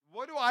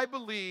I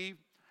believe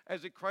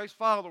as a Christ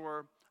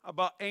follower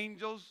about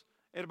angels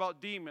and about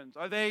demons?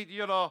 Are they,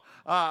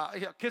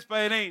 kissed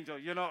by an angel,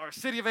 or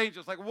city of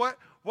angels? Like what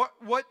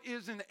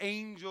is an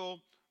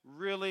angel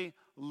really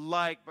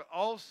like? But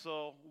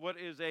also, what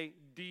is a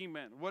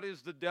demon? What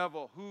is the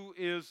devil? Who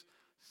is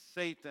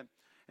Satan?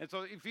 And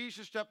so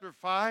Ephesians chapter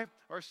 5,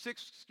 or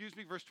 6,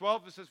 verse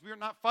 12, it says, we are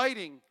not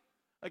fighting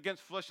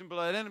against flesh and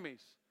blood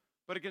enemies,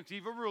 but against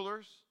evil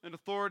rulers and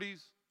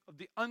authorities of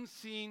the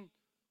unseen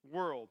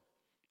world,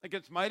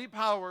 against mighty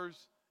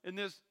powers in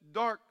this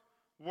dark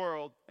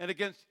world, and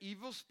against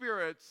evil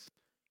spirits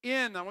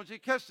I want you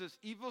to catch this,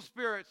 evil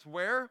spirits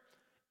where?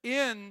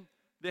 In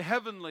the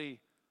heavenly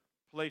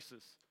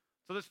places.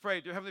 So let's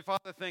pray. Dear Heavenly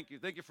Father, thank you.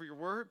 Thank you for your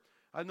word.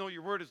 I know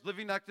your word is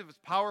living, active, it's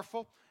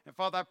powerful. And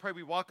Father, I pray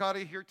we walk out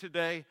of here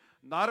today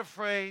not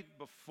afraid,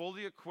 but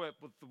fully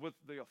equipped with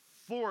the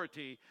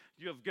authority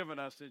you have given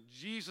us. In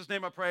Jesus'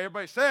 name I pray.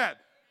 Everybody said,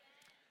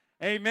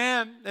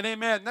 amen and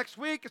amen. Next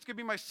week, it's going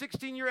to be my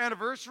 16-year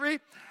anniversary.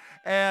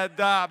 And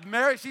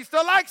Mary, she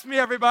still likes me,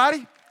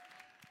 everybody.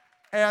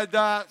 And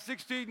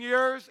 16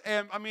 years.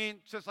 And, I mean,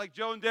 just like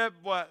Joe and Deb,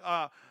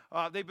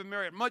 they've been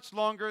married much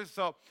longer.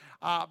 So,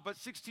 but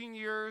 16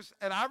 years.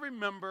 And I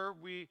remember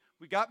we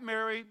got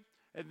married.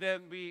 And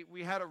then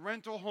we had a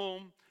rental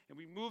home, and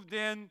we moved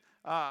in,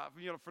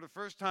 for the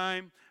first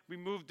time. We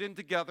moved in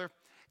together.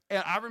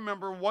 And I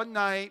remember one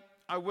night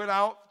I went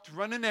out to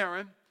run an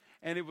errand,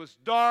 and it was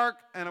dark,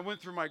 and I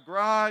went through my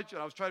garage,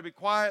 and I was trying to be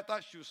quiet. I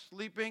thought she was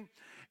sleeping.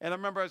 And I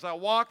remember as I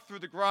walked through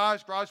the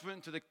garage went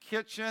into the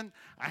kitchen.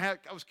 I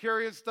was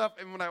carrying stuff,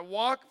 and when I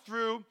walked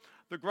through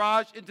the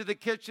garage into the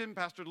kitchen,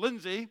 Pastor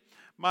Lindsay,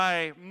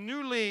 my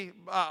new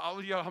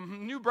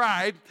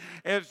bride,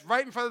 is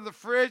right in front of the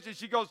fridge, and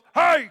she goes,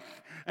 "Hey!"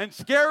 and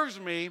scares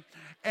me.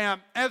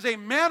 And as a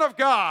man of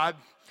God,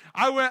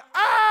 I went,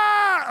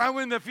 "Ah!" I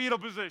went in the fetal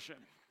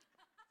position.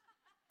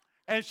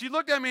 And she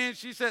looked at me and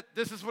she said,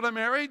 "This is what I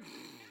married?"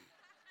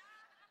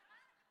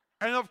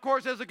 And of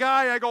course, as a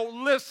guy, I go,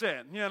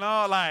 "Listen,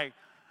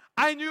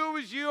 I knew it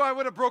was you. I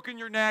would have broken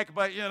your neck,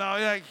 but, you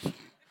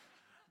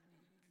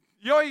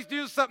always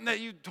do something that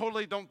you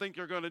totally don't think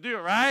you're going to do,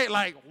 right?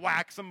 Like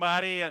whack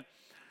somebody."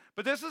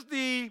 But this is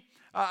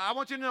I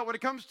want you to know, when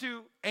it comes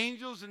to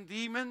angels and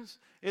demons,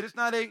 it is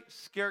not a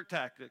scare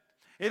tactic.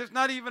 It is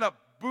not even a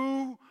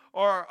boo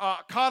or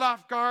caught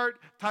off guard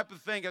type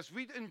of thing. As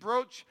we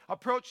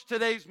approach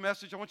today's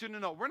message, I want you to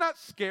know, we're not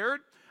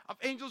scared of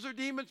angels or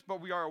demons, but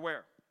we are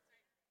aware.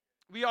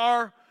 We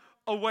are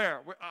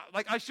aware.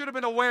 I should have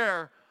been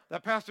aware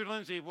that Pastor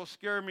Lindsay will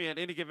scare me at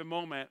any given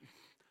moment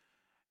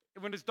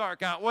when it's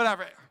dark out,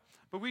 whatever.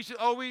 But we should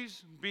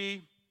always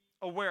be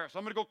aware. So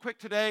I'm going to go quick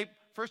today.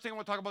 First thing I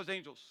want to talk about is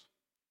angels.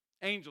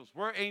 Angels.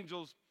 Where are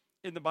angels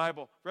in the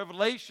Bible?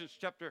 Revelation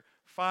chapter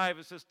 5,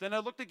 it says, "Then I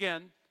looked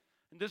again,"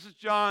 and this is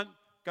John,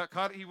 got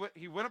caught.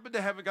 He went up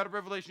into heaven, got a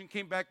revelation,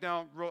 came back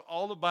down, wrote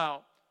all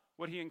about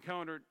what he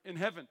encountered in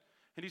heaven.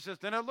 And he says,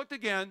 "Then I looked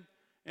again,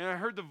 and I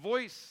heard the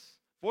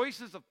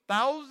voices of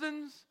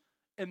thousands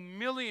and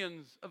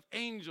millions of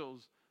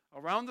angels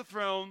around the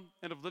throne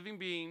and of living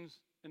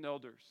beings and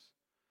elders."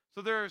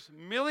 So there's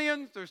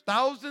millions, there's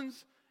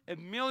thousands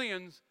and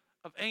millions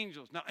of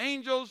angels. Now,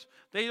 angels,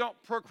 they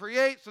don't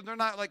procreate, so they're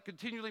not like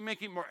continually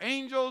making more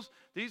angels.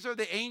 These are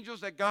the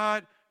angels that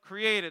God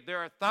created. There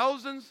are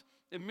thousands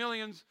and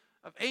millions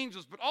of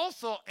angels, but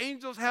also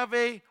angels have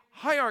a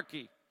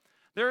hierarchy.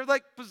 There are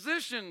like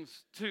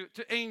positions to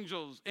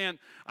angels. And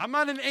I'm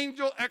not an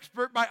angel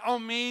expert by all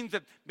means,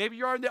 and maybe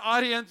you are in the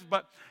audience,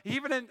 but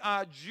even in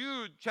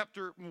Jude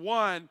chapter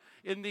 1,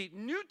 in the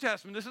New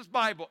Testament, this is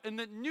Bible, in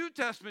the New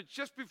Testament,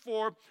 just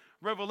before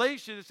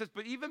Revelation, it says,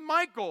 "But even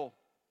Michael,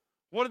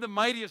 one of the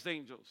mightiest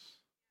angels."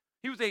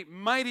 He was a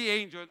mighty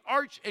angel, an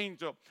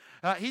archangel.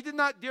 He did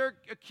not dare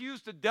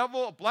accuse the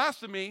devil of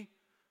blasphemy,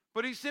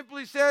 but he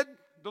simply said,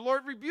 "The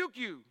Lord rebuke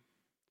you."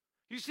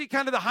 You see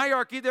kind of the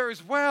hierarchy there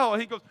as well.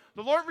 And he goes,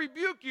 "The Lord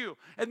rebuke you."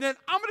 And then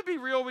I'm going to be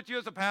real with you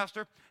as a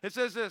pastor. It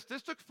says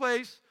this took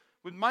place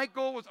when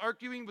Michael was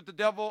arguing with the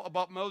devil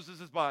about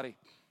Moses' body.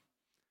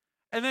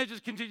 And then it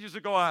just continues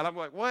to go on. I'm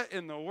like, what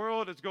in the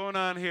world is going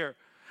on here?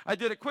 I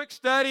did a quick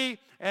study,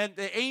 and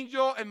the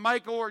angel and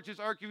Michael were just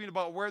arguing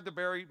about where to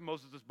bury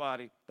Moses'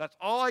 body. That's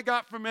all I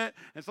got from it.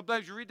 And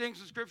sometimes you read things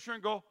in Scripture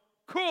and go,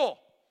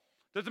 cool.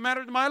 Does it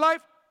matter to my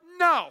life?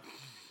 No.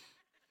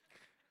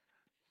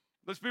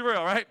 Let's be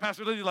real, right?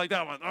 Pastor Lindsay like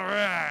that one. All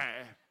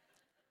right.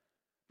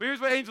 But here's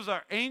what angels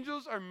are.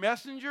 Angels are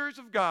messengers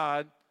of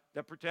God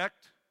that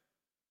protect,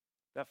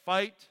 that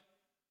fight,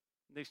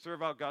 and they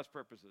serve out God's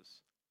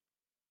purposes.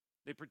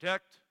 They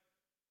protect,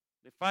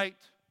 they fight,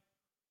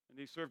 and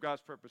they serve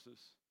God's purposes.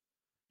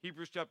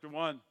 Hebrews chapter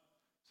 1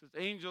 says,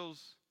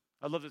 angels,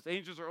 I love this,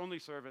 angels are only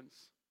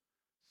servants.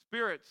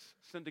 Spirits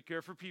sent to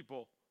care for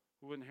people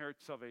who inherit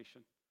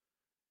salvation.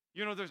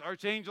 You know there's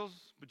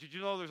archangels, but did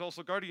you know there's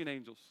also guardian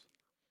angels?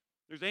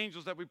 There's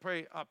angels that we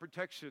pray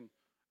protection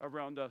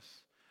around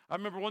us. I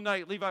remember one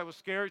night Levi was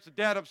scared. He said,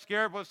 "Dad, I'm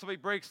scared when somebody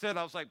breaks in."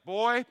 I was like,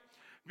 "Boy,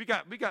 we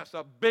got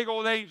some big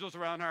old angels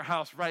around our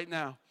house right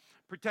now,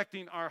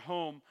 protecting our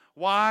home.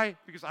 Why?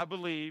 Because I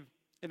believe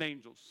in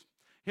angels.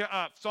 Here,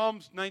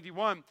 Psalms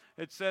 91,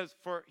 it says,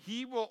 for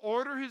he will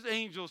order his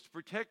angels to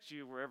protect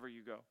you wherever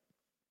you go.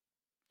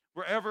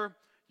 Wherever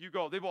you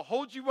go. They will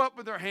hold you up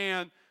with their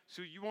hand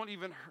so you won't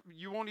even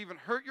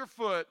hurt your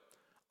foot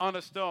on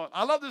a stone.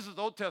 I love this in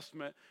the Old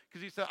Testament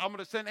because he said, I'm going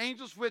to send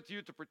angels with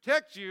you to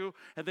protect you.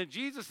 And then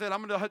Jesus said,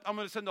 I'm going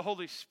to send the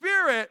Holy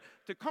Spirit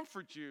to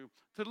comfort you,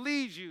 to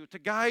lead you, to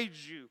guide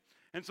you.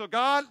 And so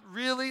God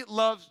really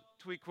loves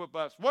to equip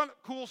us. One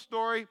cool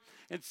story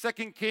in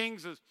 2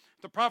 Kings is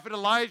the prophet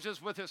Elijah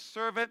is with his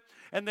servant,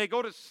 and they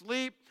go to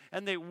sleep,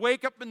 and they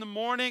wake up in the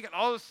morning, and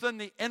all of a sudden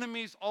the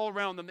enemy's all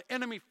around them. The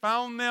enemy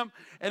found them,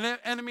 and the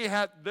enemy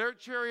had their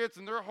chariots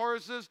and their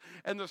horses,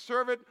 and the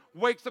servant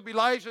wakes up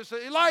Elijah and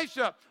says,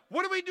 Elisha,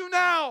 what do we do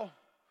now?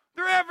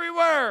 They're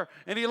everywhere.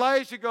 And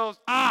Elisha goes,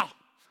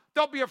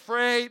 don't be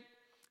afraid.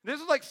 This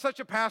is like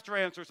such a pastor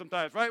answer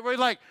sometimes, right? Where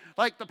like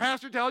the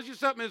pastor tells you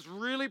something is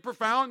really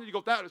profound, and you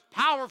go, that is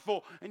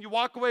powerful, and you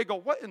walk away and go,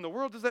 what in the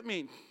world does that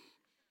mean?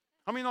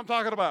 I mean, I'm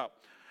talking about.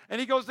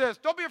 And he goes this,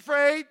 don't be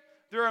afraid.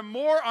 There are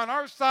more on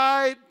our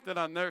side than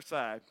on their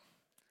side.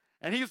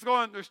 And he's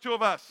going, there's two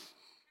of us.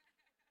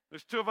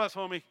 There's two of us,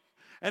 homie.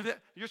 And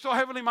you're so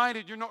heavenly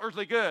minded, you're no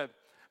earthly good.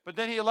 But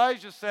then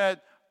Elijah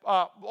said,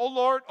 oh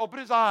Lord, open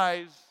his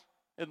eyes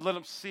and let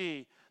him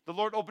see. The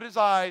Lord opened his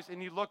eyes,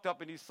 and he looked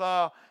up, and he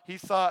saw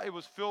it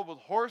was filled with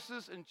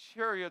horses and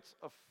chariots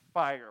of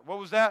fire. What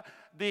was that?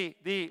 The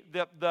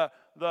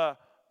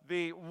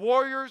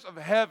warriors of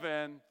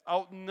heaven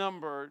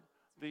outnumbered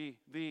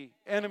the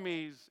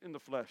enemies in the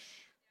flesh.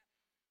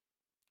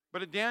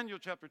 But in Daniel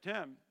chapter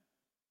 10,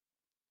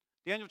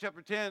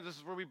 this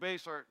is where we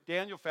base our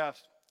Daniel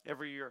fast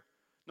every year.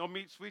 No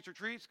meat, sweets, or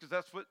treats, because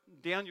that's what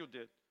Daniel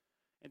did.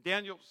 And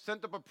Daniel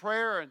sent up a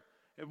prayer,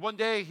 and one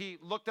day he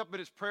looked up at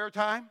his prayer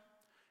time,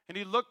 and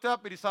he looked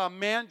up and he saw a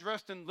man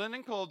dressed in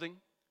linen clothing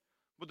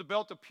with a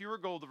belt of pure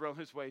gold around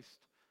his waist.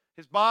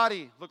 His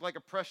body looked like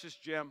a precious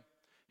gem.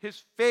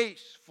 His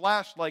face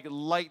flashed like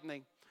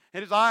lightning,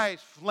 and his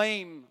eyes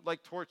flamed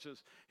like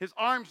torches. His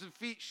arms and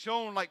feet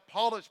shone like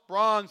polished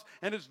bronze,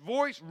 and his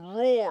voice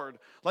roared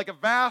like a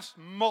vast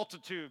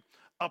multitude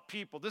of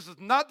people. This is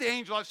not the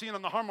angel I've seen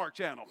on the Hallmark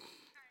Channel.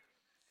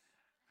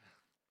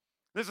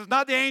 This is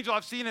not the angel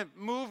I've seen in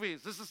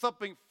movies. This is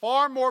something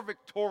far more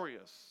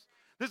victorious.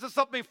 This is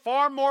something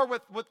far more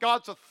with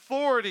God's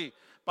authority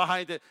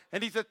behind it.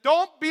 And he said,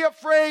 don't be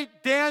afraid,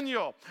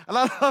 Daniel. And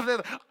I love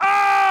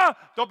that.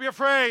 Don't be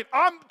afraid.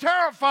 I'm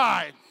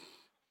terrified.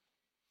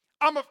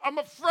 I'm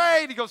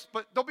afraid. He goes,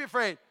 but don't be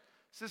afraid.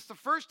 Since the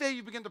first day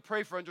you begin to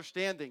pray for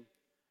understanding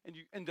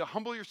and to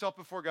humble yourself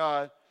before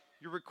God,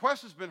 your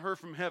request has been heard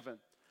from heaven.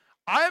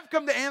 I have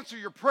come to answer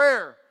your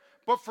prayer.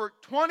 But for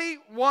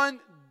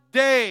 21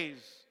 days,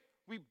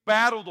 we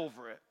battled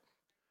over it.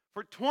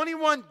 For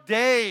 21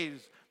 days,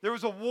 there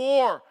was a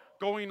war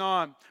going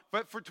on.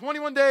 But for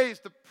 21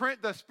 days,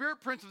 the spirit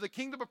prince of the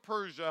kingdom of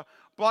Persia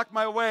blocked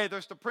my way.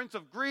 There's the prince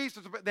of Greece.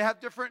 They have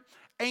different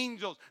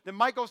angels. Then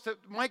Michael,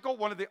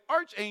 one of the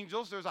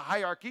archangels, there's a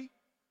hierarchy.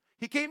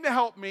 He came to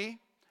help me,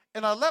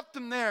 and I left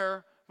him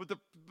there with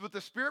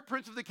the spirit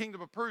prince of the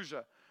kingdom of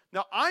Persia.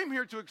 Now, I'm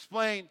here to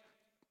explain,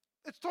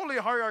 it's totally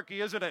a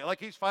hierarchy, isn't it? Like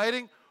he's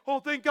fighting.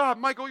 Oh, thank God,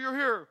 Michael, you're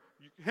here.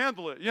 You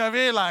handle it. You know what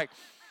I mean? Like,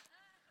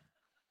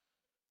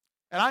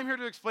 and I'm here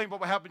to explain what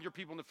will happen to your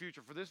people in the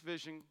future, for this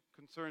vision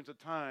concerns a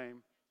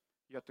time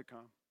yet to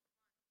come.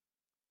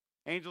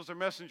 Angels are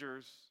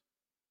messengers.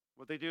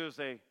 What they do is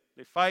they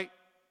fight,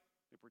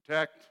 they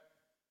protect.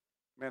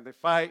 Man, they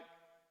fight,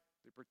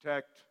 they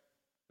protect,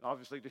 and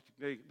obviously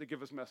they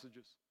give us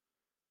messages.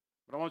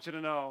 But I want you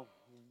to know,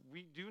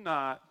 we do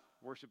not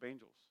worship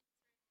angels.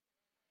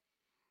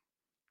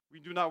 We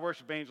do not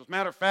worship angels.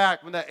 Matter of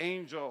fact, when that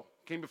angel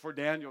came before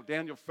Daniel,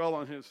 Daniel fell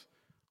on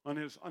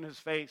his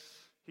face.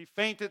 He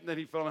fainted, and then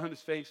he fell on his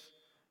face.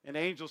 And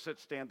the angel said,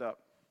 stand up.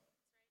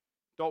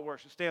 Don't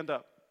worship. Stand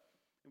up.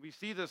 And we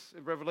see this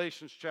in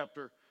Revelation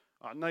chapter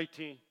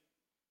 19.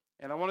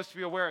 And I want us to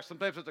be aware,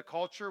 sometimes as a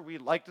culture, we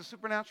like the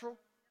supernatural.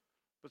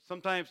 But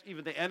sometimes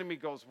even the enemy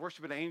goes,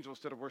 worship an angel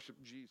instead of worship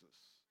Jesus.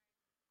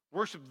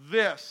 Worship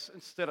this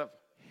instead of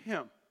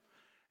him.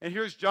 And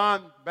here's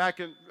John back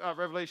in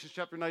Revelation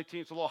chapter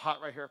 19. It's a little hot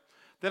right here.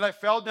 Then I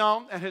fell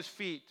down at his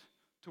feet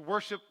to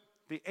worship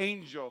the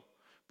angel.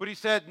 But he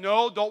said,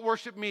 no, don't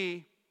worship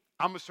me.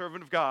 I'm a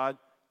servant of God,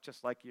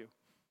 just like you.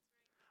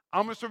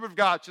 I'm a servant of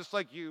God, just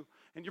like you.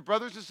 And your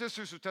brothers and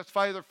sisters who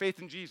testify of their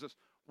faith in Jesus,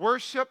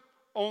 worship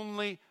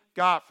only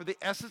God. For the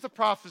essence of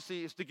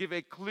prophecy is to give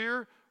a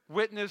clear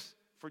witness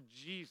for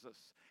Jesus.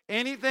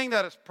 Anything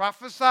that is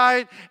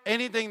prophesied,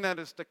 anything that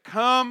is to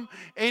come,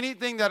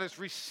 anything that is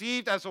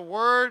received as a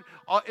word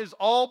is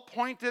all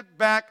pointed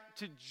back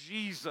to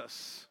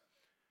Jesus.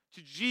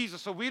 To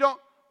Jesus. So we don't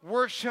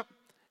worship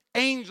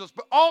angels.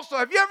 But also,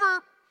 have you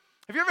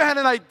ever had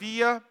an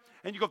idea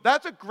and you go,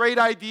 that's a great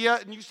idea,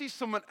 and you see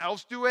someone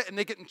else do it and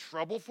they get in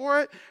trouble for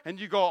it, and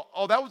you go,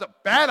 oh, that was a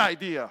bad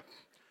idea.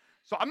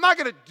 So I'm not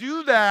going to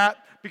do that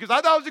because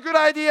I thought it was a good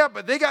idea,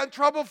 but they got in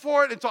trouble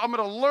for it, and so I'm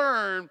going to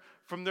learn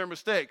from their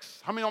mistakes.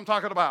 How many know I'm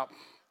talking about?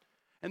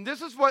 And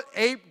this is what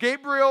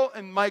Gabriel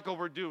and Michael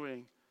were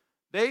doing.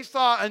 They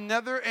saw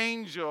another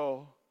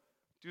angel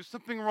do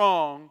something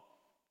wrong,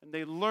 and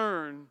they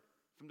learned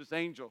from this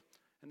angel.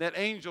 And that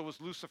angel was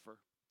Lucifer.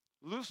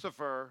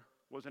 Lucifer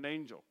was an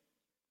angel.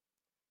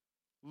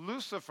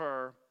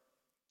 Lucifer,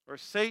 or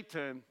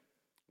Satan,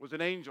 was an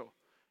angel.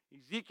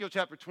 Ezekiel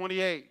chapter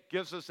 28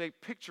 gives us a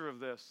picture of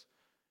this.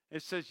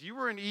 It says, you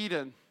were in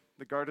Eden,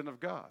 the garden of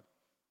God.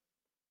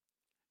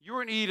 You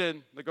were in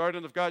Eden, the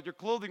garden of God. Your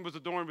clothing was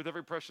adorned with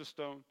every precious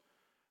stone.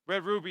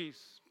 Red rubies,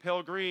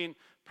 pale green,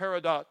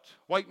 peridot,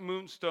 white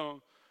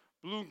moonstone,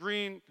 blue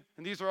green,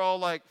 and these are all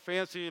like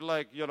fancy,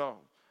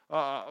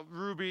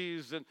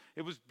 rubies, and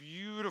it was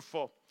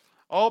beautiful.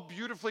 All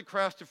beautifully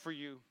crafted for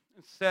you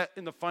and set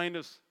in the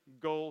finest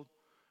gold.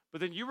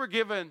 But then they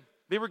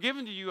were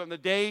given to you on the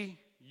day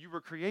you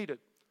were created.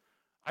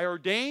 I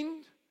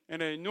ordained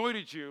and I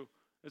anointed you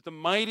as the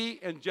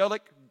mighty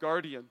angelic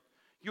guardian.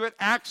 You had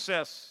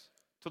access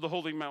to the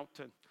holy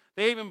mountain.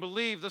 They even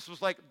believed this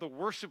was like the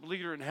worship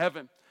leader in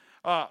heaven.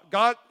 A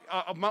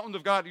mountain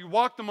of God. You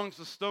walked amongst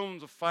the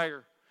stones of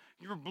fire.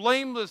 You were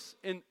blameless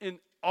in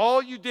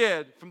all you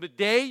did from the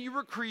day you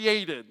were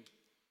created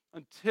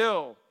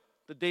until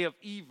the day of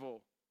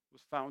evil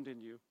was found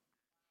in you.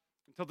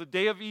 Until the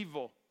day of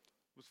evil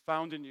was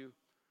found in you.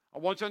 I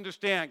want you to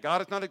understand, God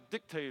is not a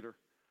dictator.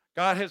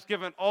 God has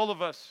given all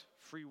of us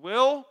free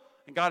will,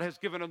 and God has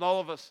given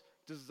all of us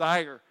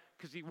desire,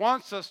 because He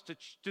wants us to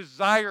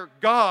desire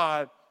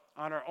God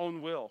on our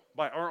own will,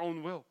 by our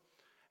own will.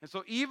 And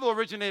so evil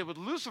originated with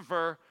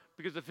Lucifer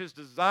because of his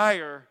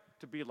desire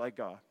to be like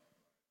God.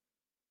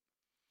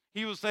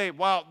 He was saying,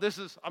 wow,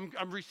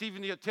 I'm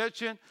receiving the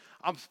attention.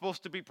 I'm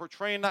supposed to be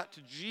portraying that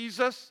to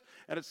Jesus.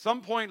 And at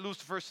some point,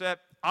 Lucifer said,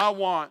 I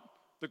want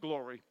the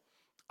glory.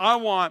 I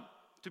want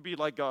to be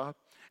like God.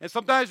 And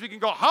sometimes we can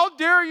go, how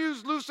dare you,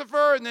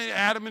 Lucifer? And then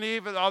Adam and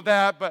Eve and all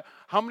that. But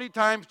how many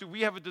times do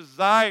we have a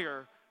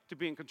desire to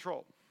be in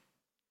control?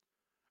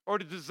 Or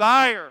the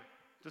desire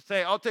to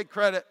say, I'll take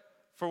credit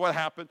for what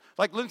happened.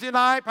 Like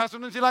Pastor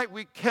Lindsay and I,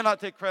 we cannot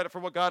take credit for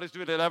what God is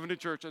doing at Avenue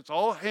Church. It's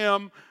all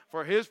Him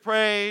for His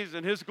praise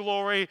and His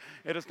glory.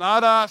 It is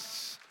not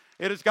us.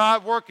 It is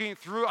God working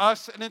through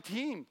us in a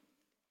team.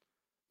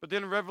 But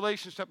then in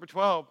Revelation chapter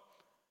 12,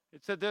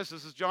 it said this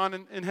is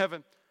John in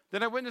heaven.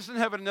 Then I witnessed in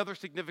heaven another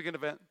significant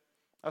event.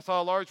 I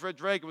saw a large red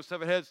dragon with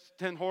 7 heads,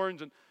 10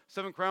 horns, and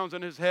 7 crowns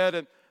on his head.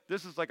 And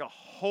this is like a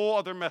whole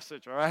other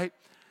message, all right?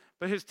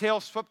 But his tail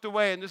swept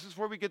away, and this is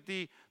where we get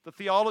the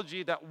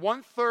theology that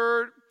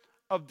 1/3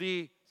 of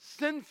the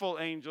sinful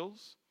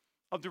angels,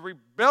 of the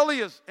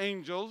rebellious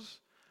angels,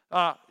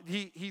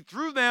 he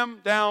threw them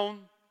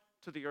down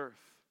to the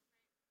earth.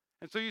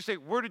 And so you say,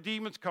 where do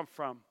demons come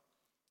from?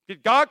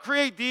 Did God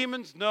create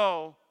demons?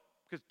 No,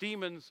 because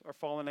demons are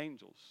fallen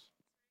angels.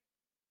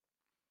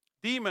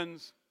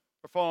 Demons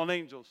are fallen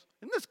angels.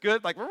 Isn't this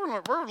good? Like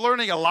we're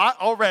learning a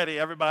lot already,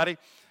 everybody.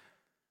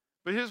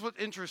 But here's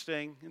what's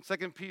interesting. In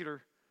 2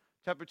 Peter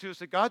chapter 2, it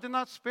said, God did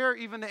not spare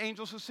even the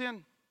angels who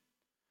sinned.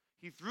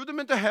 He threw them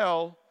into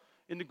hell,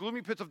 in the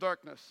gloomy pits of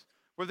darkness,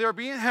 where they are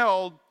being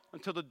held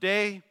until the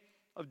day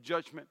of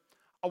judgment.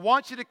 I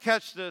want you to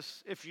catch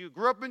this. If you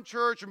grew up in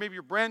church, or maybe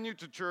you're brand new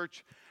to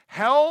church,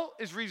 hell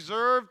is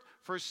reserved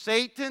for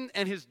Satan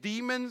and his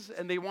demons,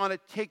 and they want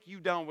to take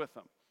you down with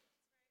them.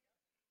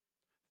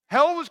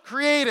 Hell was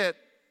created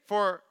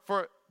for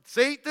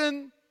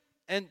Satan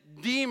and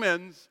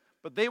demons,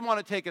 but they want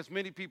to take as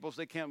many people as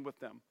they can with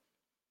them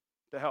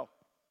to hell.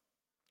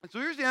 And so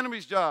here's the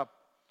enemy's job.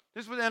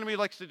 This is what the enemy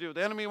likes to do.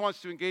 The enemy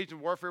wants to engage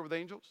in warfare with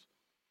angels.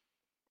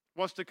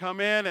 Wants to come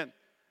in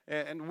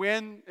and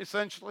win,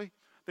 essentially.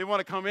 They want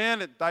to come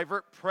in and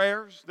divert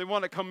prayers. They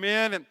want to come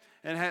in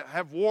and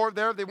have war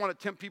there. They want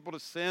to tempt people to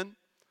sin.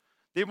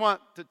 They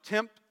want to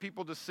tempt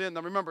people to sin.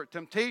 Now remember,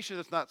 temptation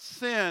is not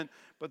sin,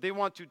 but they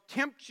want to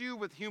tempt you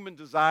with human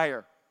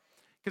desire.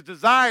 Because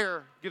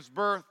desire gives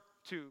birth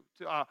to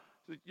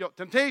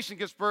temptation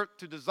gives birth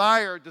to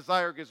desire.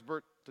 Desire gives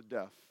birth to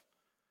death.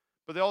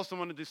 But they also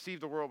want to deceive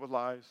the world with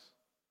lies.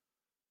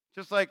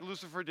 Just like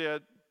Lucifer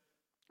did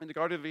in the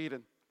Garden of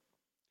Eden.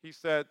 He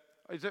said,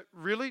 is it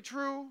really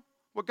true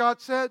what God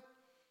said?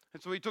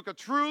 And so he took a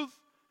truth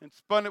and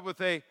spun it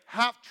with a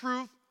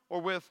half-truth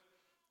or with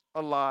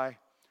a lie.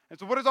 And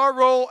so what is our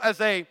role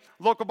as a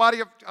local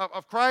body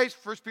of Christ?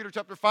 1 Peter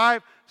chapter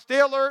 5, stay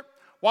alert,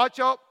 watch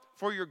out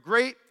for your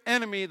great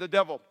enemy, the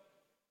devil.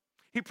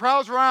 He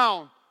prowls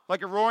around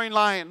like a roaring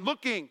lion,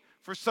 looking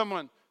for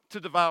someone to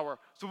devour.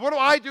 So what do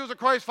I do as a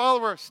Christ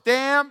follower?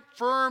 Stand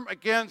firm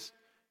against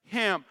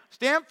him.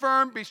 Stand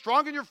firm, be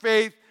strong in your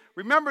faith.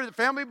 Remember, the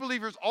family of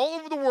believers all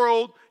over the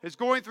world is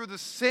going through the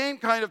same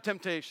kind of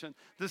temptation,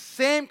 the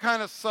same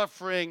kind of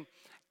suffering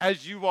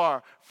as you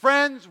are.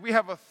 Friends, we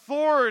have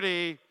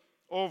authority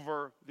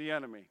over the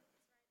enemy.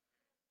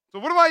 So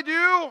what do I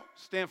do?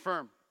 Stand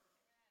firm.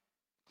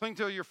 Cling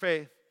to your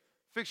faith.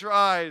 Fix your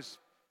eyes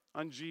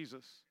on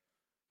Jesus.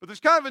 But there's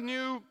kind of a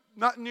new,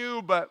 not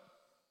new, but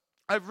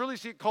I've really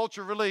seen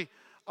culture really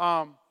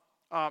not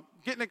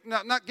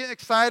getting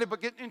excited,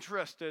 but getting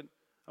interested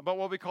about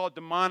what we call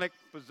demonic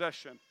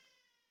possession.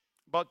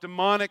 About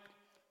demonic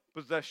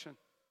possession.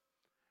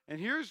 And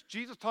here's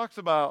Jesus talks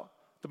about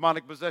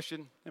demonic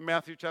possession in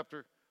Matthew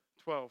chapter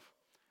 12.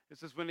 It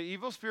says, when the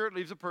evil spirit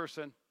leaves a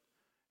person,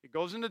 it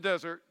goes in the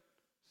desert,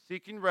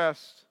 seeking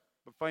rest,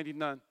 but finding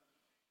none.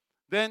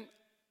 Then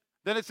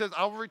it says,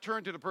 I will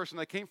return to the person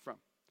I came from.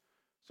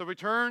 So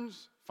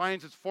returns,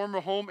 finds its former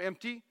home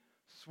empty,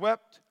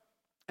 swept,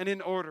 and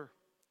in order.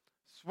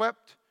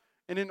 Swept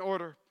and in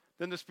order.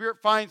 Then the spirit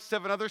finds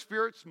 7 other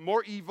spirits,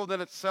 more evil than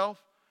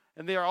itself,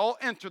 and they are all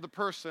enter the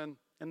person,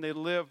 and they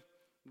live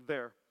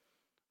there.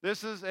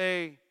 This is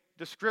a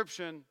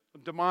description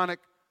of demonic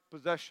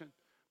possession.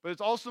 But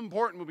it's also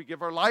important when we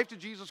give our life to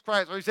Jesus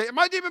Christ. Or you say, am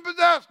I demon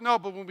possessed? No,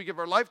 but when we give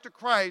our life to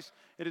Christ,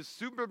 it is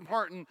super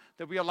important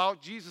that we allow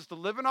Jesus to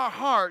live in our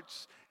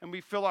hearts and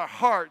we fill our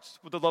hearts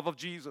with the love of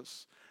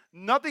Jesus.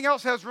 Nothing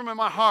else has room in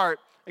my heart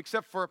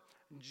except for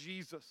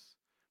Jesus.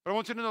 But I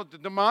want you to know the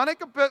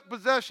demonic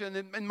possession,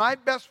 in my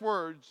best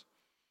words,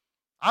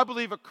 I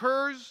believe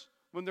occurs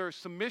when there is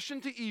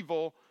submission to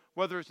evil,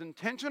 whether it's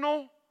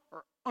intentional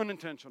or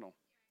unintentional.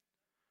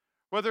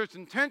 Whether it's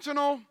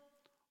intentional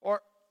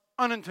or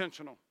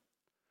unintentional.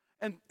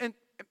 And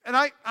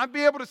I'd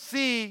be able to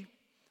see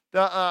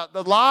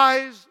the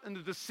lies and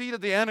the deceit of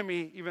the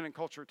enemy even in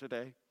culture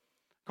today.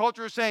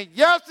 Culture is saying,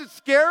 yes, it's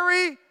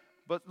scary,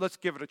 but let's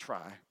give it a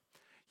try.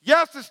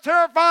 Yes, it's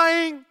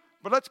terrifying,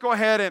 but let's go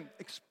ahead and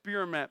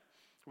experiment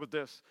with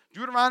this.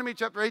 Deuteronomy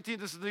chapter 18,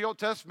 this is the Old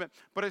Testament,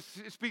 but it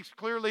speaks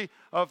clearly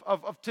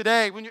of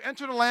today. When you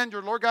enter the land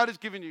your Lord God has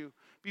given you,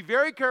 be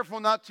very careful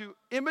not to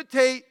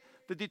imitate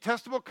the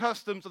detestable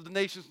customs of the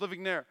nations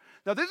living there.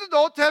 Now, this is the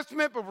Old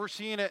Testament, but we're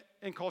seeing it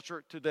in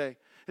culture today.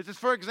 It says,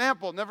 for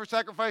example, never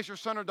sacrifice your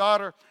son or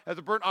daughter as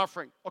a burnt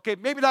offering. Okay,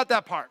 maybe not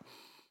that part.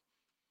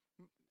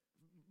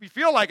 We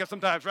feel like it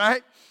sometimes,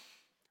 right?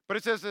 But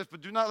it says this, but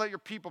do not let your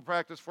people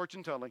practice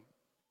fortune telling.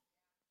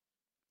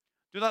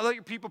 Do not let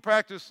your people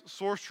practice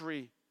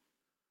sorcery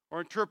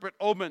or interpret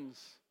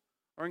omens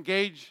or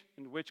engage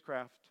in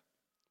witchcraft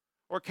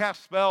or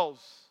cast spells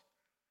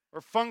or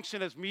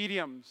function as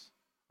mediums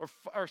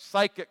or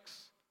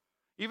psychics.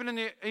 Even in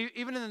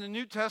the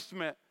New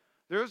Testament,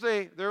 there was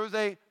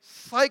a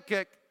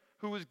psychic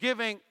who was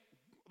giving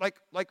like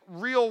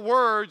real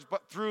words,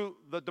 but through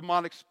the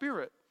demonic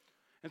spirit.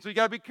 And so you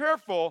got to be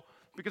careful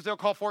because they'll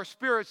call forth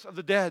spirits of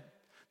the dead.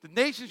 The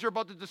nations you're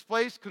about to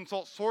displace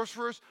consult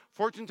sorcerers,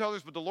 fortune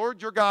tellers, but the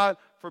Lord your God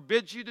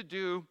forbids you to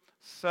do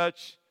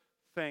such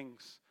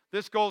things.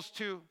 This goes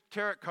to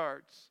tarot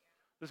cards.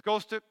 This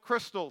goes to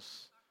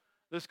crystals.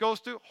 This goes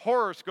to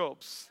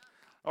horoscopes.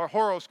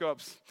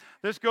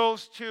 This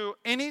goes to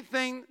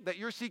anything that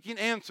you're seeking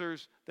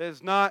answers that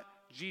is not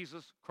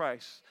Jesus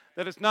Christ,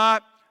 that is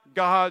not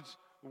God's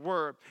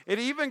word. It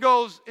even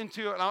goes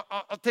into, and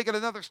I'll take it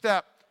another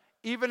step,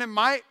 even in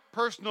my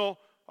personal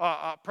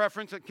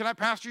preference. Can I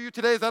pastor you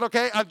today? Is that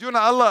okay? I'm doing it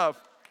out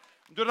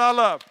of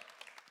love.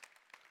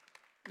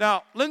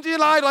 Now, Lindsay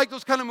and I like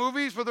those kind of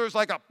movies where there's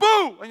like a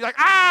boo, and you're like,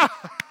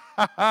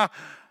 ah!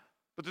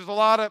 But there's a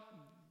lot of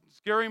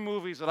scary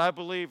movies that I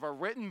believe are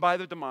written by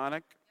the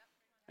demonic,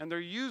 and they're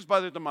used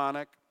by the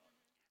demonic.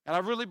 And I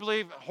really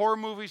believe horror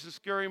movies and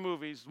scary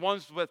movies,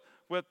 ones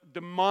with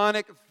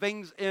demonic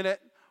things in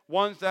it,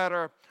 ones that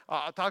are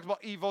talks about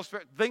evil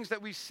spirit, things that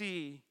we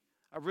see,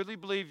 I really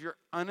believe you're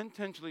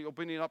unintentionally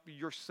opening up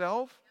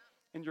yourself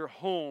and your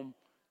home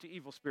to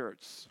evil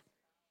spirits.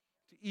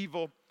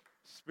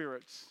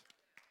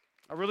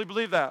 I really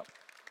believe that.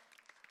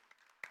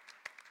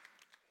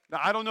 Now,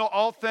 I don't know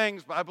all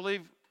things, but I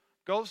believe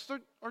ghosts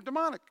are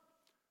demonic.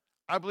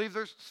 I believe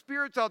there's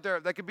spirits out there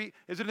that could be,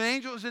 is it an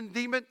angel, is it a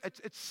demon?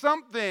 It's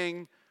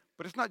something,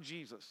 but it's not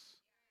Jesus.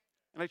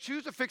 And I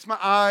choose to fix my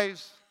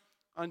eyes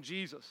on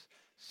Jesus.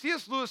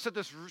 C.S. Lewis said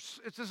this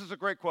is a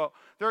great quote.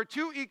 There are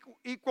two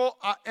equal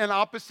and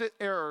opposite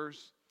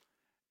errors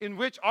in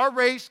which our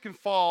race can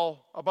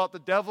fall about the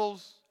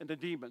devils and the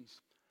demons.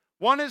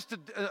 One is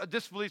a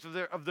disbelief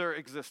of their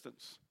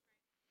existence.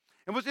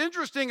 And what's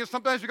interesting is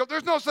sometimes we go,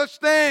 there's no such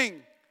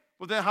thing.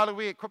 Well, then how do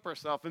we equip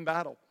ourselves in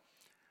battle?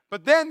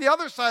 But then the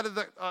other side of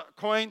the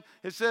coin,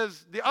 it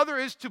says the other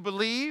is to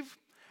believe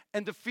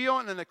and to feel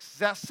an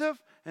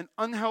excessive and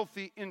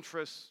unhealthy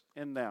interest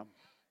in them.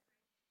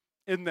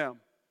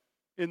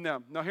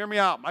 Now, hear me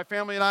out. My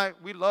family and I,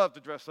 we love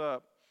to dress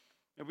up,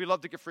 and we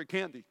love to get free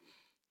candy,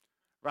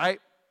 right?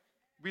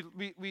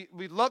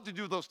 We love to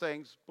do those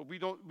things, but we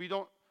do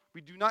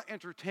not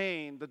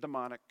entertain the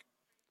demonic.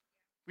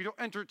 We don't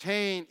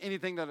entertain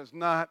anything that is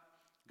not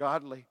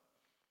godly.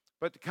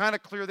 But to kind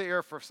of clear the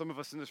air for some of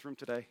us in this room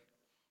today,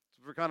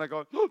 so we're kind of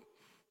going, oh,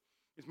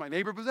 is my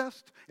neighbor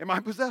possessed? Am I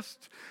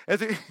possessed? Is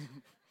there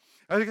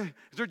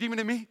a demon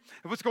in me?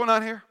 What's going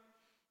on here?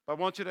 But I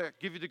want you to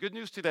give you the good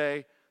news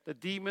today. The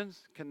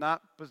demons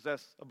cannot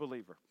possess a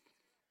believer.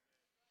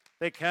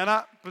 They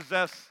cannot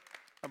possess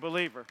a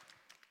believer.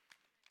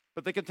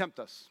 But they can tempt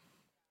us.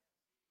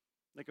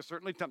 They can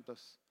certainly tempt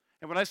us.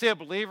 And when I say a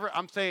believer,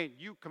 I'm saying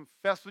you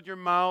confess with your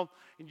mouth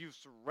and you've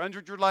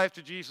surrendered your life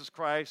to Jesus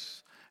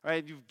Christ,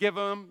 right? You've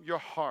given him your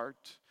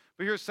heart.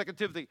 But here's 2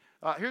 Timothy.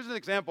 Here's an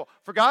example.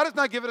 For God has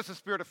not given us a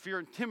spirit of fear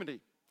and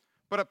timidity,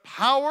 but of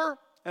power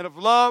and of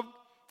love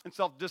and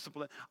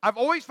self-discipline. I've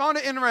always found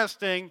it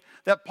interesting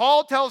that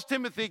Paul tells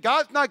Timothy,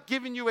 God's not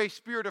giving you a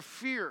spirit of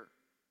fear,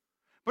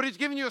 but he's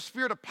giving you a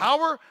spirit of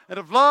power and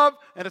of love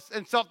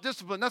and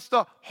self-discipline. That's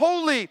the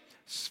Holy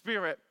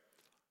Spirit.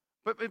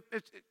 But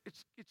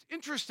it's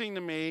interesting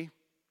to me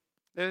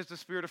that it's the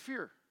spirit of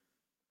fear.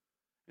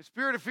 The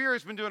spirit of fear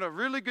has been doing a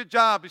really good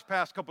job these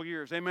past couple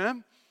years.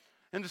 Amen?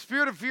 And the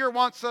spirit of fear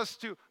wants us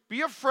to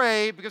be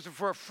afraid, because if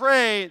we're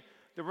afraid,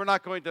 then we're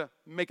not going to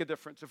make a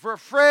difference. If we're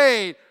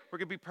afraid, we're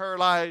going to be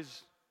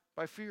paralyzed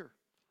by fear.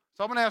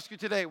 So I'm going to ask you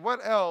today, what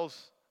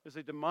else is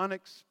a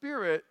demonic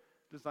spirit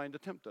designed to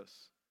tempt us?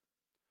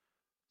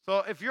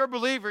 So if you're a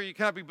believer, you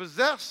cannot be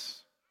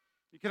possessed.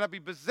 You cannot be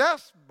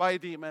possessed by a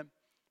demon,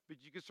 but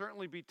you can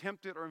certainly be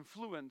tempted or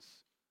influenced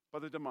by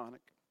the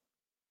demonic.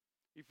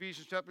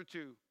 Ephesians chapter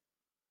 2,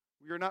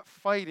 we are not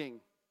fighting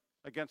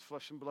against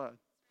flesh and blood.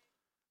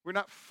 We're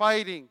not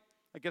fighting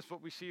against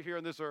what we see here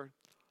on this earth,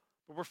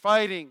 but we're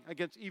fighting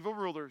against evil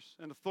rulers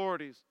and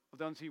authorities of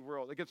the unseen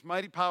world, against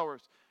mighty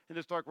powers in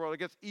this dark world,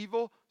 against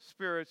evil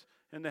spirits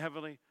in the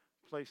heavenly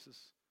places.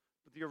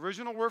 But the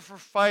original word for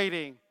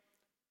fighting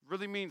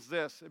really means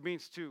this. It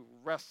means to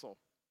wrestle.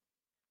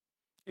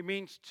 It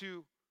means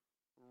to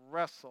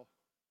wrestle.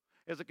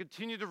 As I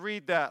continue to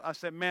read that, I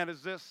said, man,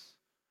 is this?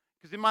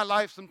 Because in my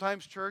life,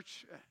 sometimes,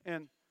 church,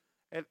 and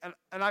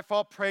I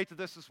fall prey to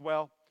this as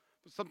well.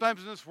 But sometimes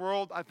in this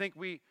world, I think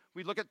we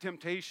look at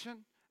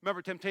temptation.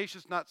 Remember, temptation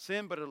is not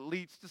sin, but it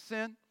leads to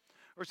sin.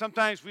 Or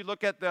sometimes we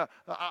look at the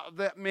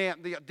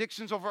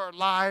addictions over our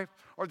life,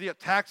 or the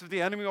attacks of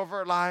the enemy over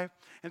our life.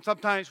 And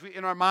sometimes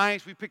in our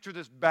minds, we picture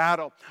this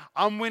battle.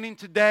 I'm winning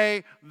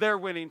today, they're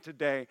winning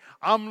today.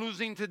 I'm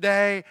losing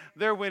today,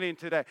 they're winning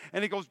today.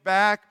 And it goes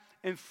back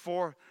and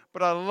forth.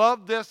 But I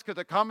love this because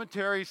the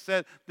commentary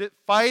said that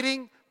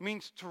fighting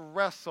means to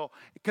wrestle.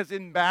 Because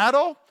in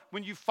battle,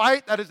 when you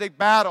fight, that is a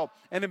battle.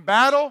 And in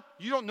battle,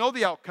 you don't know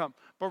the outcome.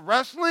 But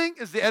wrestling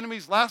is the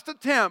enemy's last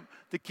attempt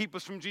to keep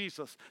us from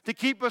Jesus, to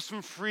keep us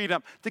from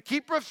freedom, to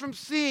keep us from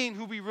seeing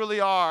who we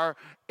really are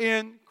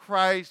in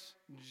Christ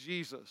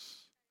Jesus.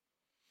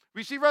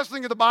 We see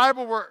wrestling in the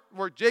Bible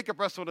where Jacob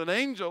wrestled an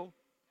angel.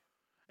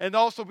 And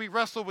also we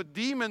wrestle with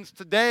demons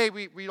today.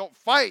 We don't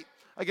fight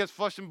against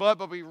flesh and blood,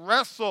 but we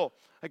wrestle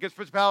against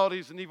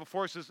principalities and evil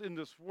forces in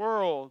this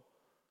world.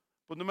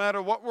 But no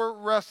matter what we're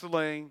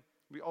wrestling,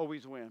 we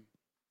always win.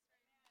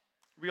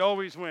 We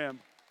always win.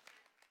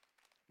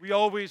 We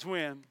always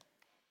win.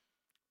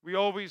 We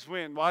always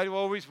win. Why do we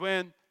always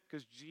win?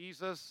 Because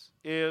Jesus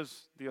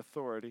is the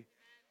authority.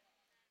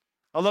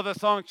 I love that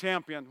song,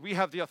 Champion. We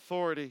have the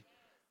authority.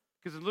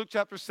 Because in Luke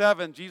chapter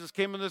 7, Jesus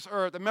came on this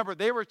earth. Remember,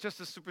 they were just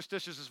as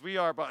superstitious as we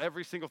are about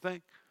every single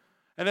thing.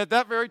 And at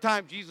that very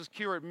time, Jesus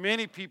cured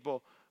many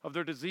people of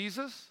their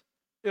diseases,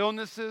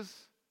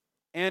 illnesses,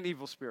 and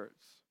evil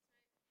spirits.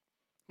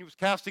 He was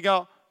casting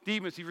out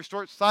demons. He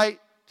restored sight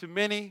to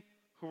many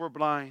who were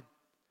blind.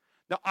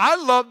 Now, I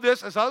love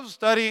this as I was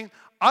studying.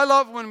 I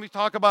love when we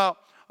talk about,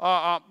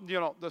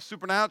 the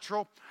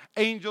supernatural,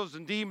 angels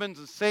and demons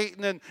and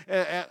Satan.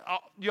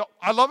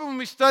 I love it when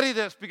we study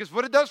this, because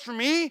what it does for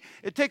me,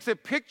 it takes a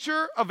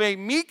picture of a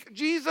meek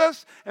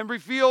Jesus and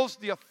reveals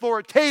the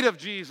authoritative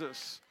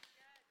Jesus.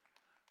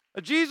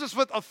 A Jesus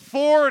with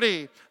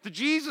authority. The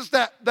Jesus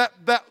that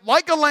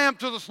like a lamb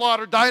to the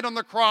slaughter, died on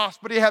the cross,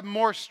 but he had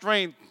more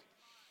strength.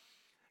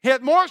 He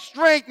had more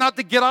strength not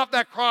to get off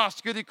that cross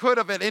because he could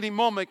have at any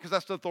moment, because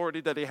that's the authority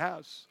that he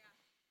has.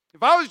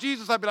 If I was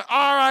Jesus, I'd be like,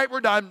 all right,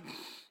 we're done.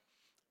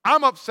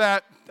 I'm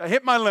upset. I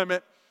hit my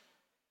limit.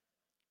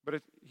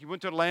 But he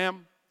went to the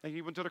lamb, and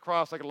he went to the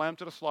cross like a lamb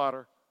to the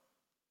slaughter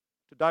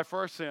to die for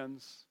our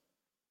sins,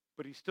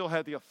 but he still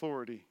had the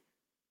authority.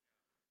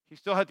 He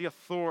still had the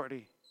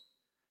authority.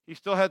 He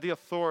still had the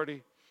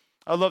authority.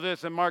 I love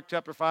this in Mark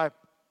chapter 5.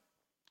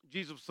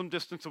 Jesus was some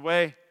distance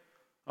away.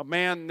 A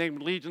man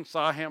named Legion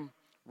saw him,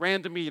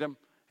 ran to meet him,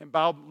 and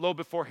bowed low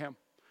before him.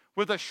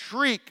 With a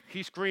shriek,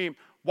 he screamed,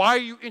 "Why are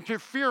you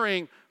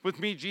interfering with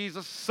me,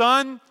 Jesus,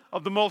 Son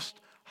of the Most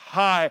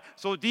High?"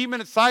 So a demon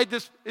inside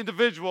this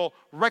individual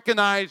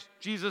recognized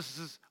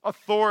Jesus'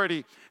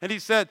 authority. And he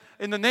said,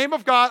 "In the name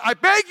of God, I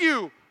beg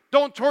you,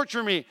 don't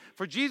torture me."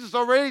 For Jesus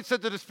already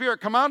said to the spirit,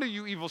 "Come out of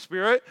you, evil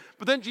spirit."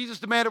 But then Jesus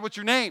demanded, "What's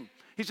your name?"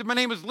 He said, "My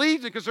name is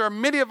Legion, because there are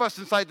many of us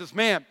inside this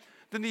man."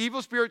 Then the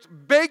evil spirits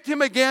begged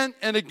him again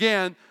and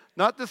again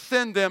not to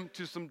send them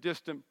to some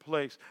distant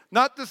place,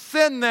 not to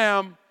send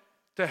them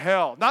to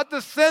hell, not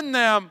to send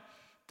them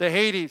to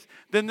Hades.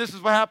 Then this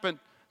is what happened.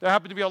 There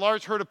happened to be a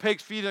large herd of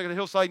pigs feeding on a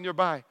hillside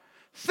nearby.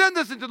 "Send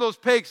us into those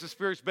pigs," the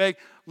spirits begged.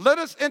 "Let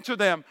us enter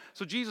them."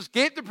 So Jesus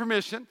gave the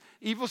permission.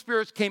 Evil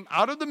spirits came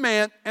out of the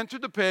man,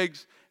 entered the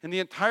pigs, and the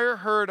entire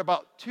herd,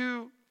 about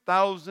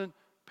 2,000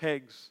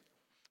 pigs.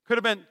 Could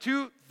have been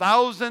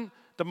 2,000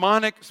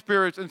 demonic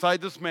spirits inside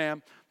this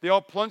man. They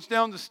all plunged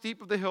down the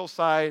steep of the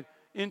hillside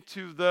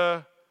into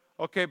the,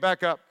 okay,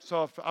 back up.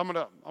 So I'm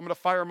gonna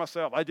fire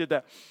myself. I did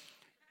that.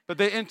 But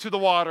they into the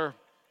water,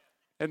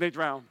 and they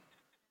drowned.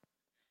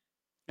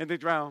 and they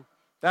drown.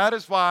 That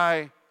is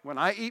why when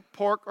I eat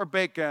pork or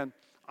bacon,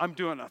 I'm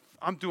doing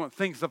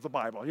things of the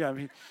Bible. Yeah, I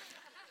mean,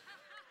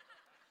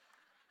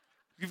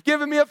 you've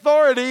given me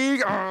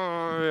authority.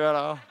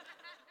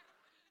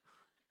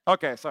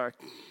 Okay, sorry.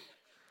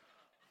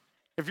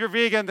 If you're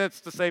vegan, that's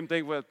the same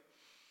thing with,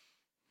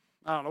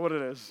 I don't know what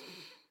it is.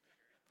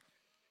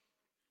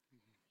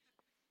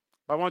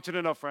 I want you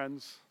to know,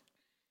 friends,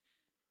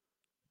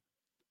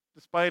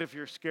 despite if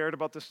you're scared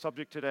about this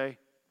subject today,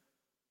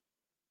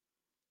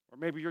 or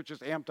maybe you're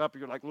just amped up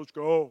and you're like, let's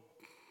go.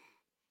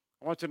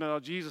 I want you to know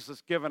Jesus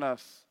has given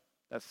us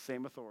that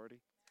same authority.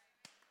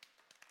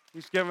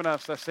 He's given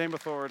us that same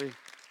authority.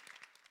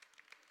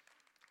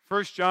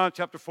 1 John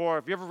chapter 4.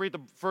 If you ever read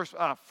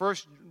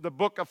the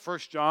book of 1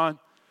 John,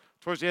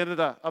 towards the end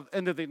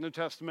of the New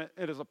Testament,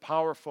 it is a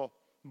powerful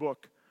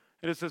book.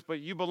 And it says, but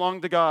you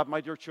belong to God,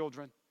 my dear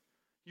children.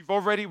 You've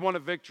already won a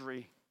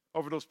victory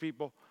over those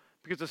people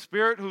because the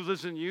spirit who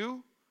lives in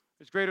you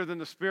is greater than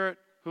the spirit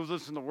who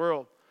lives in the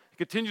world. He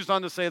continues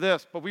on to say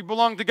this, but we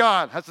belong to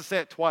God. Has to say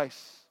it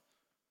twice.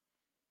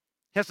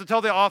 He has to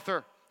tell the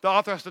author. The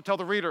author has to tell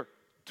the reader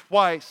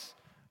twice.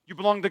 You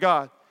belong to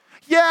God.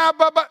 Yeah,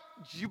 but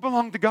you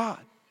belong to God.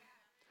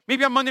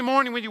 Maybe on Monday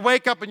morning when you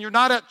wake up and you're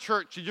not at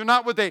church and you're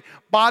not with a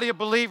body of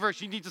believers,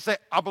 you need to say,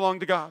 I belong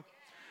to God.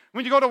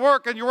 When you go to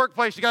work in your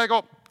workplace, you got to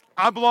go,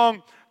 I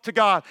belong to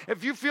God.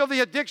 If you feel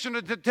the addiction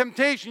or the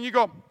temptation, you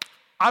go,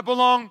 I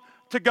belong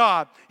to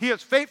God. He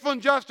is faithful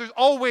and just. There's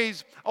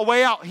always a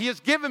way out. He has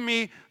given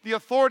me the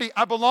authority.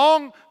 I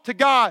belong to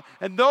God.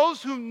 And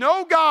those who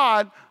know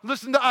God,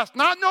 listen to us.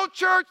 Not no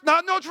church,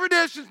 not no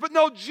traditions, but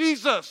know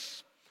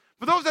Jesus.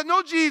 For those that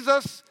know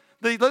Jesus,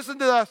 they listen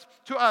to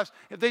us.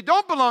 If they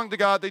don't belong to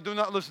God, they do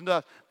not listen to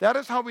us. That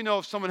is how we know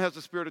if someone has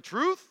the spirit of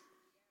truth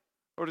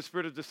or the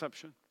spirit of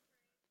deception.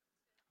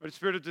 Or the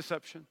spirit of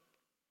deception.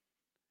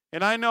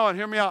 And I know, and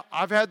hear me out,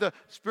 I've had the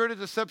spirit of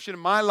deception in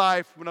my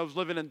life when I was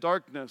living in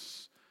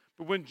darkness.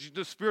 But when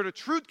the spirit of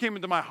truth came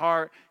into my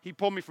heart, he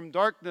pulled me from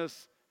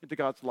darkness into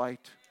God's light.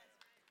 So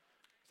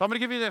I'm going to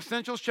give you the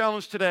essentials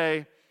challenge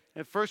today.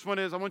 And the first one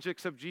is I want you to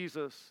accept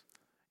Jesus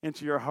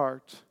into your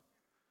heart.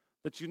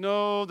 That you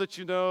know that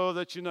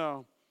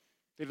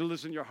he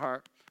lives in your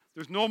heart.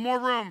 There's no more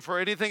room for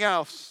anything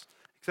else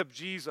except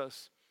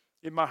Jesus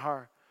in my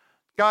heart.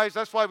 Guys,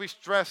 that's why we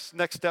stress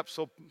next steps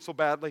so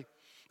badly.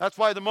 That's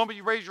why the moment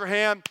you raise your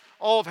hand,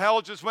 all of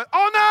hell just went,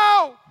 oh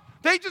no!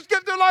 They just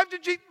give their life to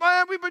Jesus.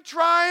 Man, we've been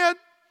trying.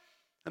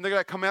 And they're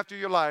going to come after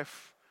your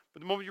life.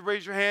 But the moment you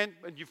raise your hand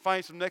and you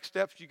find some next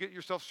steps, you get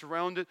yourself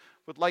surrounded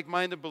with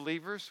like-minded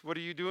believers. What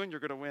are you doing? You're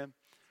going to win.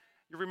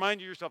 You're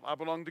reminding yourself, I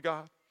belong to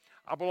God.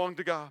 I belong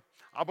to God.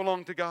 I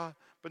belong to God.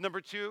 But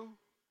number 2,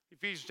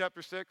 Ephesians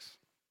chapter 6.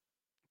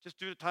 Just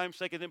due to time's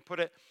sake, I didn't put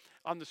it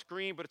on the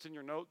screen, but it's in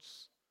your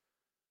notes.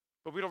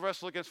 But we don't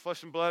wrestle against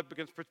flesh and blood, but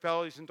against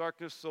principalities and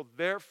darkness. So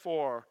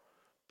therefore,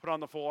 put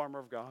on the full armor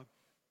of God.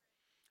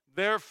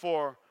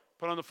 Therefore,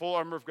 put on the full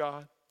armor of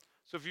God.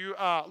 So if you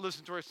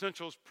listen to our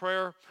essentials,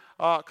 prayer,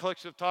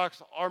 collection of talks,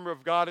 the armor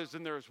of God is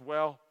in there as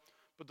well.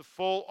 But the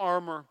full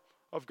armor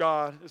of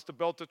God is the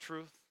belt of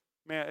truth.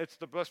 Man, it's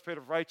the breastplate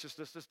of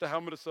righteousness. It's the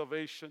helmet of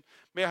salvation.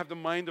 May I have the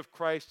mind of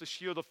Christ, the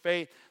shield of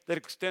faith that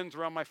extends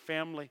around my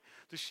family.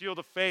 The shield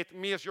of faith,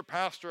 me as your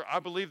pastor, I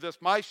believe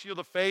this. My shield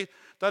of faith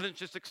doesn't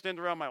just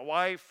extend around my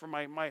wife or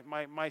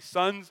my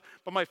sons,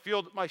 but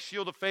my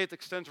shield of faith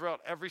extends around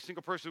every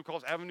single person who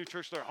calls Avenue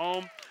Church their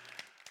home.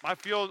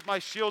 My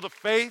shield of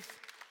faith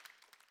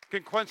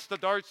can quench the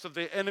darts of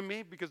the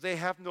enemy because they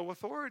have no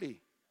authority.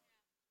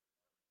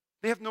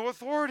 They have no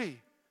authority.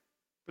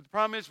 But the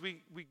problem is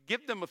we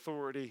give them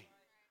authority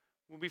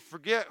when we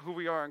forget who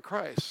we are in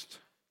Christ.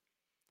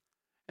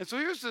 And so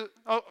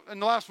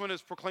and the last one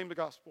is proclaim the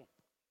gospel.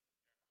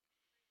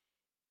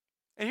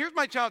 And here's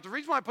my challenge. The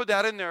reason why I put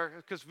that in there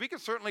is because we can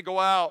certainly go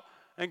out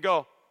and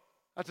go,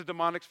 that's a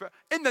demonic spirit.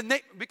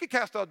 We could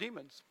cast out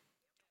demons.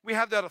 We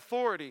have that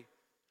authority.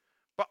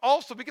 But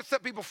also we can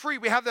set people free.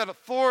 We have that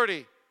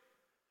authority.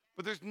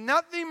 But there's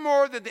nothing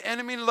more that the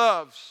enemy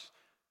loves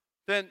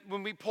than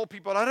when we pull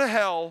people out of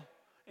hell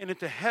and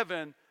into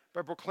heaven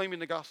by proclaiming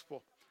the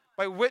gospel,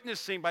 by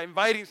witnessing, by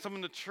inviting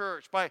someone to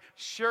church, by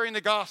sharing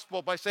the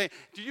gospel, by saying,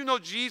 do you know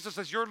Jesus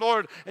as your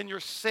Lord and your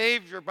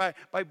Savior,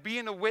 by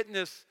being a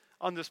witness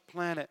on this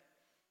planet.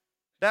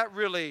 That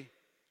really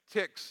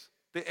ticks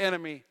the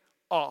enemy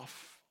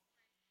off.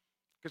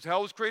 Because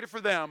hell was created for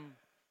them,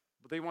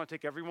 but they want to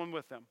take everyone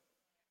with them.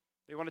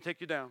 They want to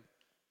take you down.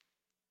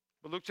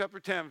 But Luke chapter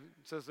 10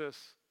 says this.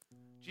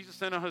 Jesus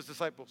sent out his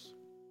disciples.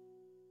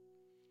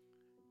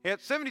 He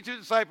had 72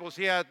 disciples.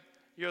 He had,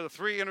 the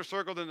 3 inner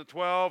circle, then the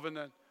 12, and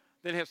then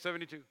he had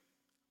 72.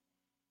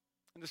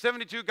 And the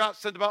 72 got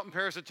sent about in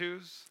pairs of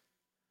 2s.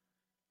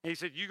 And he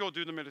said, you go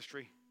do the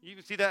ministry. You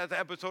can see that as the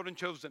episode in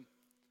Chosen.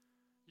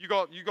 You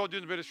go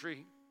do the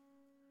ministry.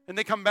 And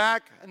they come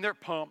back, and they're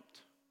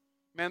pumped.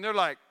 Man, they're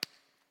like,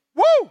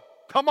 woo,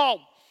 come on.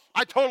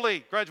 I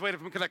totally graduated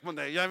from Connect one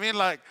day. You know what I mean?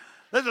 Like,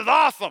 this is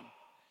awesome.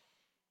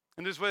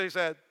 And this is what they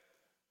said.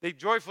 They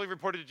joyfully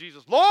reported to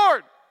Jesus,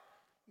 Lord,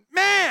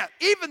 man,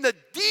 even the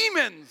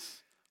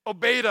demons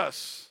obeyed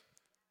us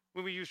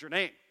when we used your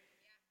name.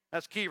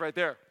 That's key right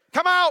there.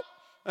 Come out!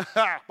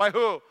 By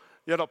who?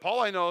 Paul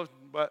I know,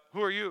 but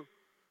who are you?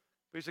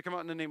 But he said, come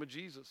out in the name of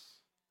Jesus.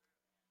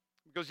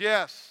 He goes,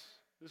 yes.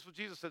 This is what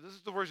Jesus said. This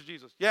is the words of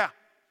Jesus. Yeah.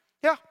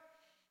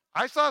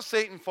 I saw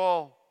Satan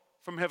fall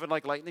from heaven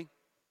like lightning.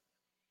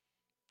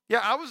 Yeah,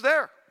 I was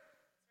there.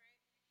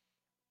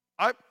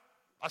 I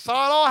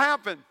saw it all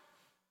happen.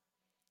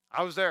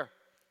 I was there.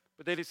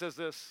 But then he says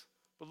this,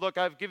 but look,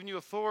 I've given you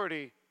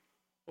authority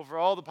over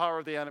all the power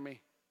of the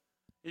enemy.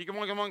 You can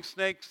walk among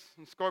snakes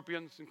and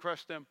scorpions and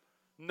crush them.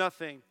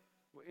 Nothing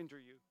will injure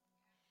you.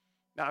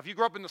 Now, if you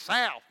grew up in the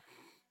South,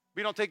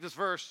 we don't take this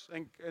verse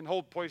and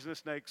hold poisonous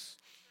snakes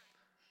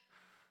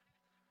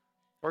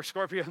or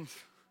scorpions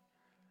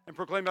and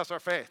proclaim that's our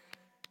faith.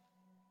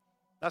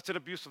 That's an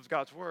abuse of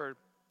God's word.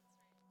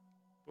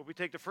 But we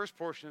take the first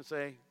portion and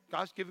say,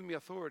 God's given me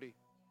authority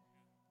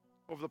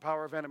over the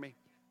power of enemy.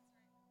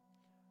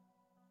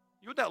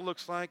 You know what that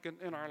looks like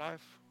in our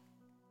life?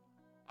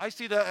 I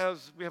see that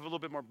as we have a little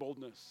bit more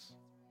boldness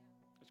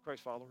as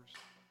Christ followers.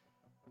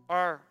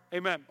 Our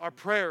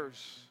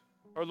prayers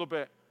are a little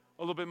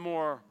bit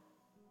more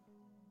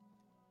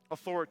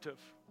authoritative.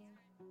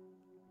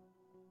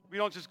 We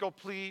don't just go,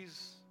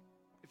 please,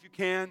 if you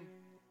can.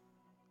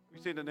 We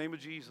say in the name of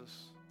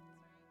Jesus.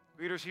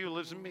 Greater is he who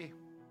lives in me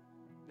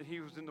than he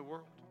who's in the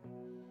world.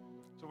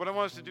 So what I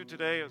want us to do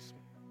today is,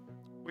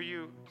 will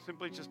you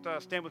simply just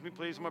stand with me,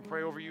 please? I'm going to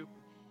pray over you.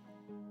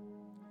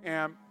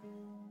 And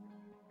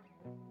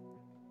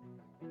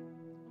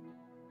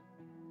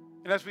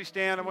as we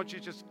stand, I want you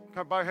to just kind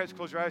of bow your heads,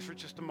 close your eyes for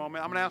just a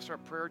moment. I'm going to ask our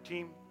prayer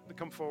team to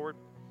come forward.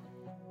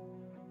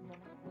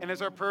 And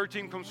as our prayer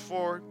team comes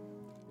forward,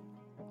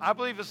 I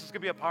believe this is going to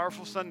be a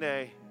powerful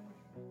Sunday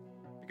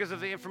because of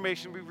the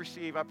information we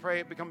receive. I pray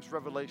it becomes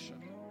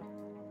revelation.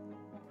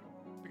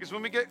 Because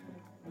when we get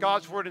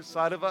God's word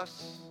inside of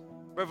us,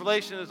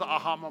 revelation is an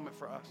aha moment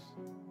for us.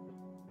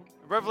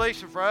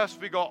 Revelation for us,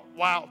 we go,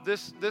 wow,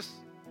 this,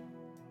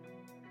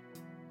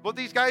 what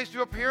these guys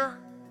do up here,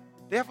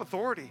 they have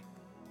authority.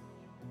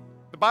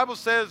 The Bible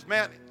says,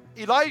 man,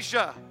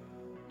 Elisha,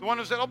 the one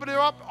who said, open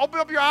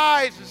up your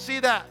eyes and see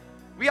that.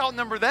 We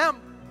outnumber them.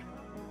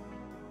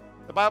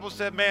 The Bible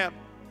said, man,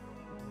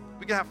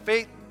 we can have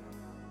faith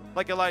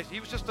like Elisha. He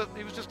was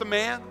just a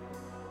man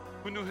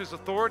who knew his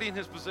authority and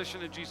his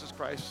position in Jesus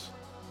Christ.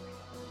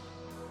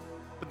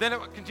 But then it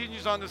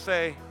continues on to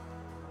say,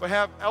 but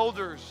have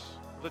elders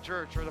of the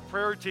church or the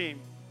prayer team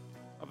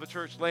of the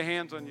church lay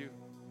hands on you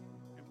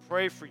and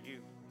pray for you.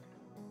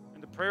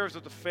 And the prayers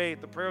of the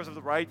faith, the prayers of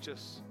the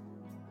righteous,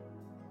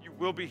 you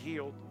will be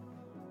healed.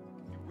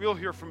 You will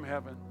hear from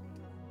heaven.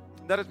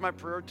 And that is my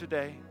prayer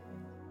today.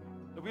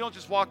 That we don't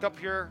just walk up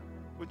here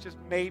with just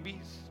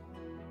maybes,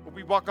 but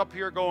we walk up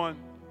here going,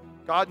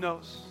 God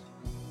knows.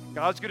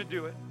 God's going to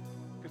do it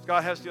because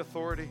God has the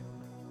authority.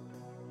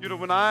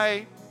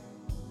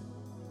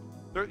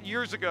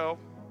 Years ago,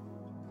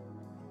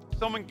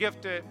 someone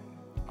gifted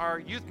our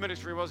youth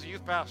ministry, was a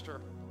youth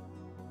pastor,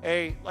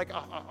 a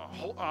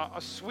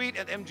suite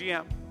at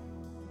MGM.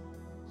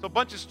 So a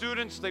bunch of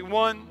students, they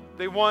won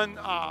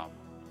a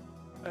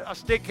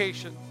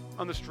staycation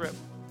on the Strip.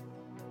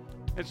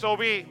 And so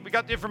we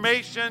got the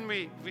information.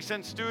 We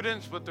sent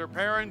students with their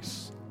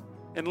parents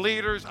and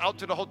leaders out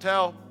to the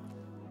hotel.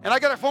 And I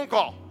got a phone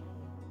call.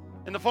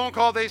 In the phone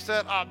call, they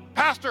said,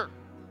 Pastor,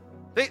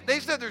 they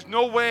said there's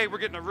no way we're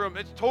getting a room.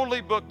 It's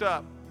totally booked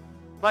up.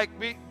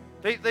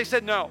 They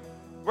said no.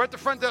 We're at the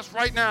front desk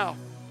right now.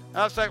 And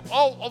I was like,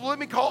 let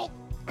me call.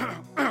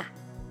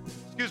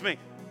 Excuse me.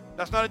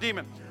 That's not a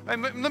demon.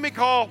 Let me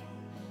call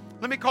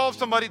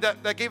somebody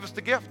that gave us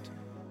the gift.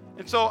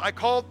 And so I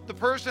called the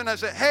person. I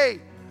said,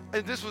 hey,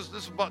 and this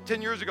was about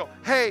 10 years ago.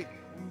 Hey,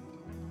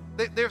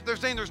 they're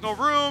saying there's no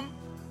room.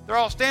 They're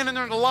all standing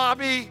there in the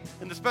lobby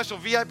in the special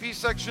VIP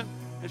section.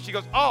 And she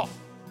goes,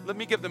 let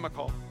me give them a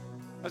call.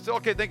 I said,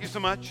 okay, thank you so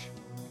much.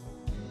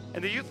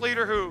 And the youth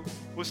leader who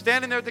was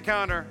standing there at the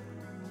counter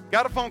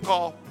got a phone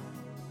call.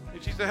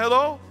 And she said,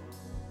 hello.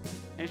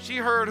 And she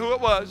heard who it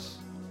was.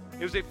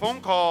 It was a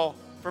phone call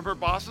from her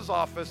boss's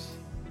office.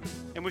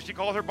 And when she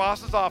called her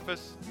boss's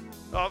office,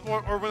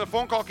 or when the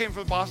phone call came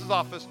from the boss's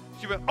office,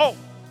 she went, oh,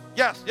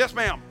 yes,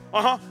 ma'am.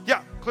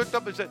 Yeah, clicked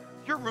up and said,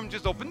 your room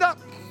just opened up.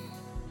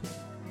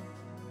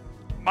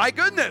 My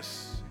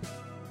goodness.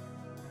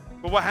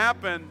 But what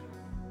happened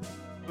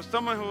was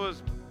someone who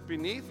was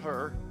beneath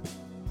her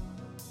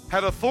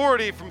had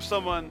authority from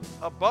someone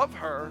above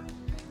her,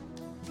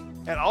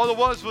 and all it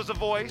was a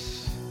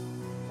voice.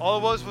 All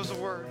it was a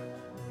word.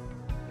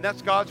 And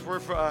that's God's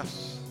word for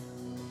us.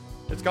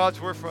 It's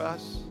God's word for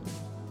us.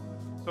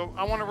 So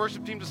I want our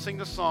worship team to sing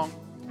this song.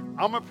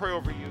 I'm going to pray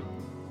over you.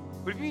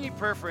 But if you need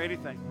prayer for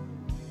anything,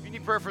 if you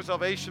need prayer for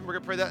salvation, we're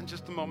going to pray that in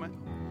just a moment.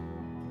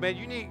 Man,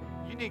 you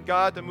need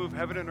God to move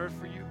heaven and earth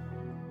for you.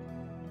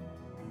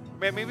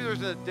 Man, maybe there's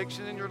an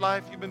addiction in your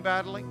life you've been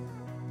battling.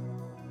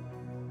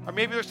 Or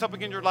maybe there's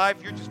something in your life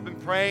you've just been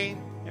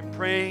praying and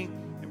praying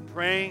and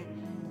praying,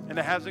 and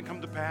it hasn't come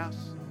to pass.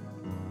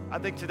 I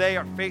think today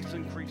our faith's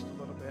increased a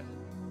little bit.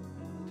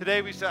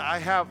 Today we say, I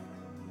have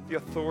the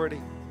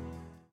authority.